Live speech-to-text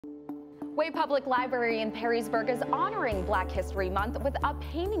Way Public Library in Perrysburg is honoring Black History Month with a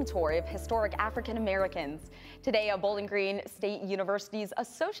painting tour of historic African Americans. Today, Bowling Green State University's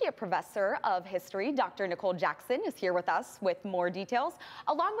Associate Professor of History, Dr. Nicole Jackson, is here with us with more details,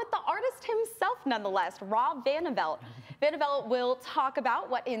 along with the artist himself, nonetheless, Rob Vanitvelt. Vanitvelt will talk about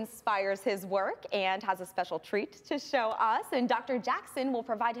what inspires his work and has a special treat to show us, and Dr. Jackson will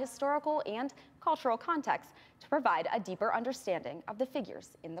provide historical and cultural context to provide a deeper understanding of the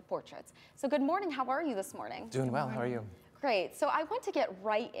figures in the portraits. So good morning, how are you this morning? Doing well, how are you? Great, so I want to get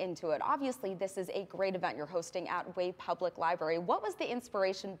right into it. Obviously, this is a great event you're hosting at Way Public Library. What was the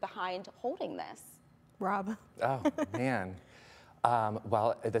inspiration behind holding this? Rob. Oh, man.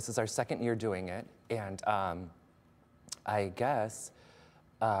 Well, this is our second year doing it, and I guess,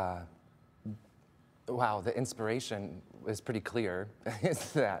 wow, the inspiration is pretty clear.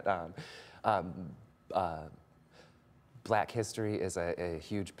 Is that Black history is a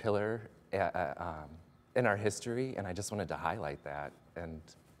huge pillar in our history, and I just wanted to highlight that. And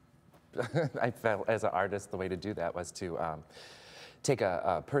I felt, as an artist, the way to do that was to take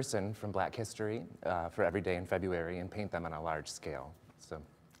a person from Black history for every day in February and paint them on a large scale. So.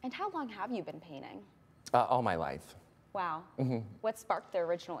 And how long have you been painting? All my life. Wow. Mm-hmm. What sparked the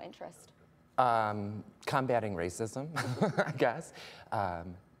original interest? Combating racism, I guess.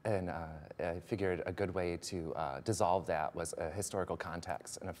 And I figured a good way to dissolve that was a historical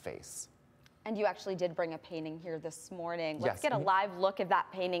context and a face. And you actually did bring a painting here this morning. Let's yes. get a live look at that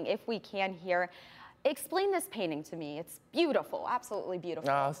painting if we can here. Explain this painting to me. It's beautiful, absolutely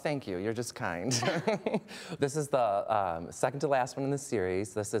beautiful. Oh, thank you. You're just kind. This is the second to last one in the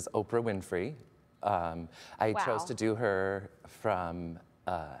series. This is Oprah Winfrey. I chose to do her from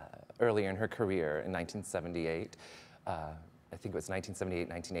earlier in her career in 1978. I think it was 1978,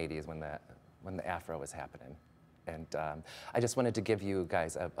 1980 is when the Afro was happening. And I just wanted to give you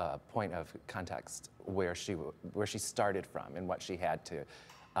guys a point of context where she started from and what she had to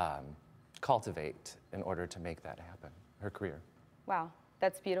cultivate in order to make that happen, her career. Wow,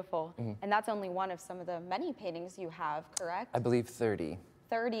 that's beautiful. Mm-hmm. And that's only one of some of the many paintings you have, correct? I believe 30.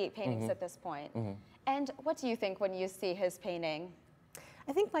 30 paintings at this point. Mm-hmm. And what do you think when you see his painting?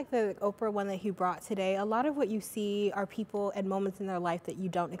 I think like the Oprah one that he brought today, a lot of what you see are people at moments in their life that you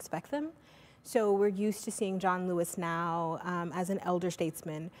don't expect them. So we're used to seeing John Lewis now as an elder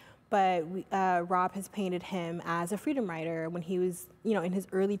statesman, but Rob has painted him as a freedom rider when he was, in his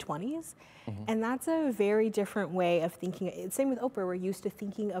early 20s. Mm-hmm. And that's a very different way of thinking. Same with Oprah, we're used to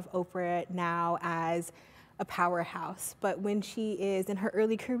thinking of Oprah now as a powerhouse, but when she is in her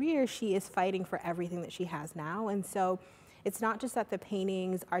early career, she is fighting for everything that she has now. And so it's not just that the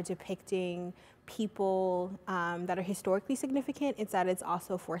paintings are depicting people that are historically significant, it's that it's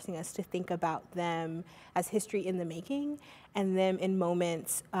also forcing us to think about them as history in the making and them in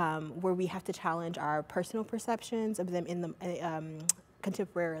moments where we have to challenge our personal perceptions of them in the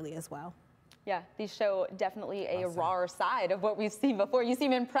contemporarily as well. Yeah, these show definitely a rawer side of what we've seen before. You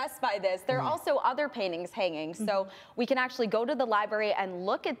seem impressed by this. There are also other paintings hanging, so we can actually go to the library and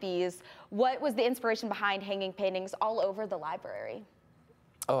look at these. What was the inspiration behind hanging paintings all over the library?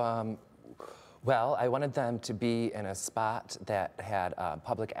 Well, I wanted them to be in a spot that had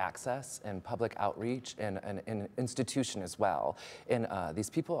public access and public outreach and an institution as well. And these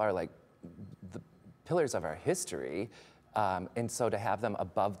people are like the pillars of our history. And so to have them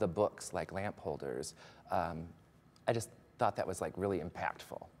above the books like lamp holders, I just thought that was like really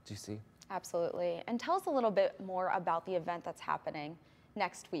impactful. Do you see? Absolutely. And tell us a little bit more about the event that's happening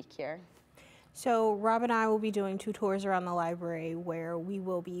next week here. So Rob and I will be doing 2 tours around the library where we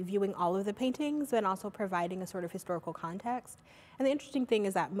will be viewing all of the paintings and also providing a sort of historical context. And the interesting thing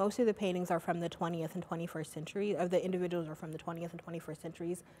is that most of the paintings are from the 20th and 21st century, of the individuals are from the 20th and 21st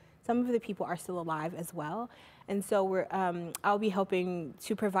centuries. Some of the people are still alive as well. And so I'll be helping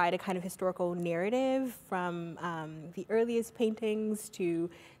to provide a kind of historical narrative from the earliest paintings to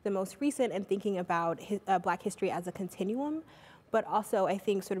the most recent and thinking about Black history as a continuum. But also, I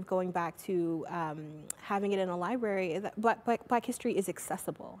think, sort of going back to having it in a library, that Black history is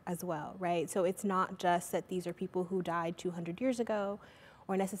accessible as well, right? So it's not just that these are people who died 200 years ago,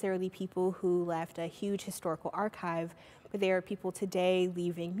 or necessarily people who left a huge historical archive, but they are people today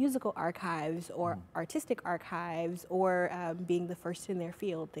leaving musical archives or artistic archives or being the first in their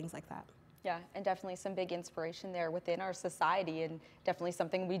field, things like that. Yeah, and definitely some big inspiration there within our society, and definitely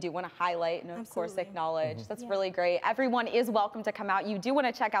something we do want to highlight and of course acknowledge. That's really great. Everyone is welcome to come out. You do want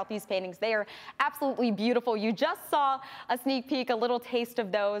to check out these paintings. They are absolutely beautiful. You just saw a sneak peek, a little taste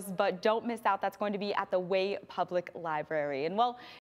of those, but don't miss out. That's going to be at the Way Public Library. And well,